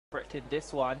in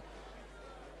this one.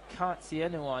 Can't see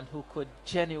anyone who could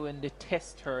genuinely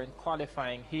test her in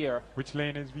qualifying here. Which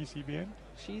lane is VCB in?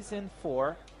 She's in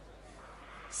 4.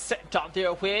 Sent on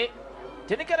their way.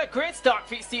 Didn't get a great start,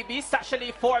 VCB.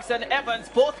 Sashali, Forbes and Evans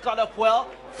both got up well.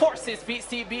 Forces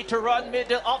VCB to run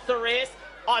middle of the race.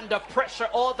 Under pressure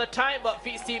all the time, but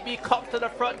VCB comes to the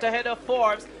front ahead of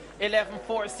Forbes.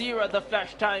 11.40 the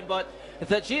flash time, but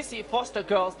the GC Foster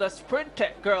girls, the Sprint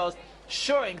Tech girls,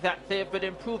 showing that they've been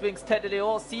improving steadily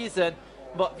all season,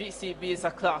 but VCB is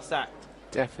a class act.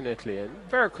 Definitely, and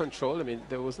very controlled. I mean,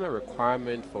 there was no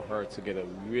requirement for her to get a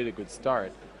really good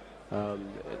start.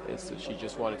 She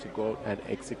just wanted to go and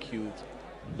execute,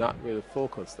 not really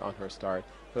focused on her start.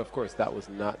 But of course, that was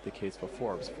not the case for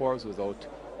Forbes. Forbes was out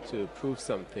to prove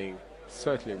something,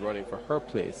 certainly running for her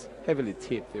place, heavily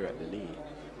taped there at the knee.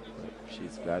 But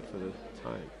she's glad for the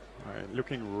time. All right,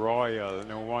 looking royal.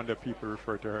 No wonder people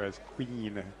refer to her as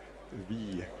Queen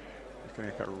V. Looking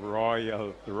like a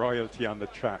royal, royalty on the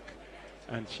track.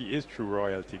 And she is true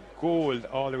royalty. Gold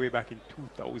all the way back in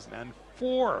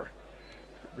 2004.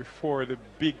 Before the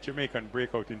big Jamaican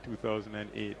breakout in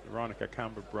 2008, Veronica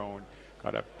Campbell Brown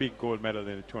got a big gold medal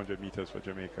in the 200 meters for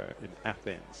Jamaica in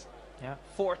Athens. Yeah,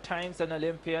 4 times an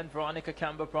Olympian, Veronica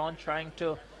Campbell Brown trying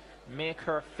to make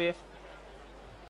her 5th.